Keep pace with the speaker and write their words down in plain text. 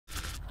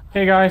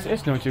Hey guys,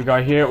 it's No2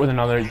 Guy here with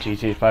another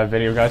GTA 5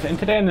 video, guys, and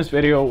today in this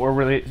video we're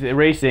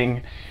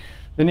racing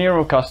the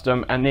Nero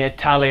custom and the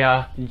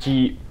Italia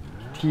GTB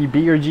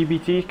or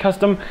GBT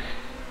custom.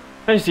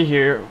 As you see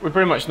here, we're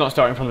pretty much not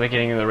starting from the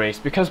beginning of the race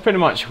because pretty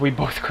much we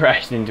both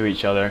crashed into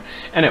each other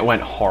and it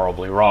went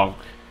horribly wrong.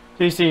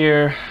 So you see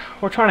here,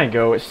 we're trying to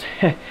go, it's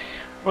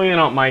really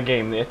not my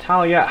game. The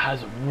Italia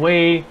has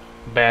way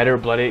better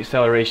bloody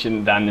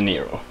acceleration than the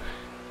Nero.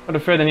 But I'm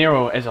afraid the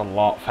Nero is a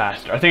lot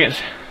faster. I think it's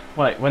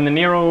like when the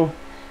Nero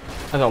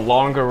has a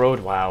longer road.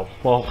 Wow.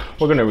 Well,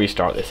 we're going to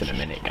restart this in a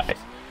minute, guys.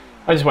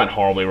 I just went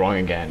horribly wrong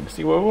again.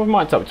 See, we've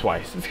matched up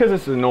twice. It's because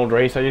this is an old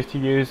race I used to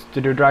use to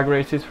do drag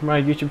races for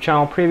my YouTube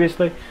channel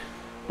previously.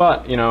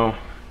 But, you know,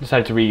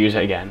 decided to reuse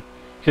it again.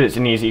 Because it's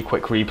an easy,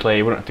 quick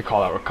replay. We don't have to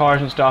call out our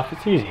cars and stuff.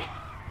 It's easy.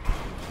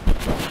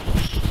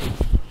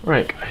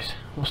 Right, guys.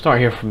 We'll start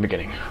here from the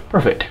beginning.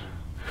 Perfect.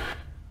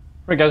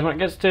 Right, guys, when it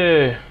gets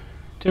to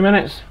 2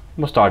 minutes,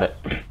 we'll start it.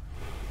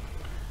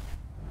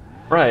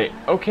 Right,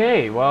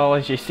 okay, well,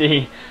 as you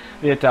see,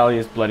 the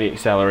Italia's bloody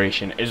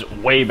acceleration is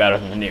way better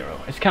than the Nero.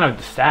 It's kind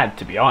of sad,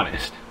 to be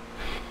honest.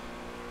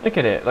 Look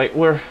at it, like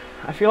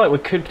I feel like we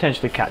could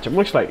potentially catch him.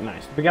 Looks like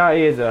nice. The guy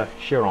is a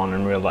Chiron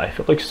in real life.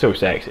 It looks so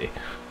sexy.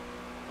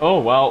 Oh,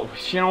 well,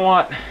 you know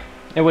what?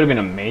 It would have been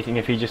amazing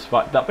if he just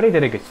fucked up, but he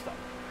did a good stuff.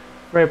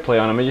 Great play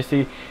on him, as you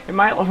see, we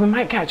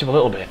might catch him a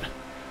little bit.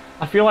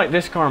 I feel like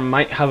this car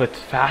might have a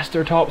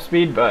faster top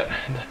speed, but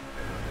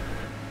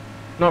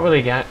not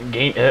really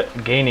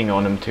gaining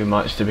on him too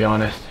much, to be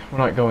honest. We're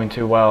not going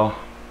too well.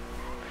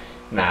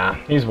 Nah,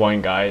 he's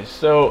won, guys.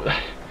 So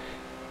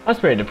that's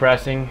pretty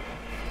depressing.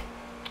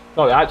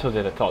 Oh, actually,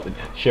 I thought that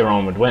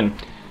Chiron would win.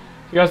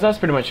 So guys, that's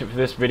pretty much it for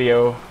this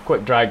video.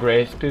 Quick drag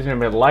race. Please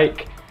remember to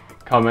like,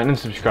 comment, and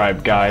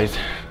subscribe, guys.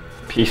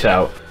 Peace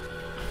out.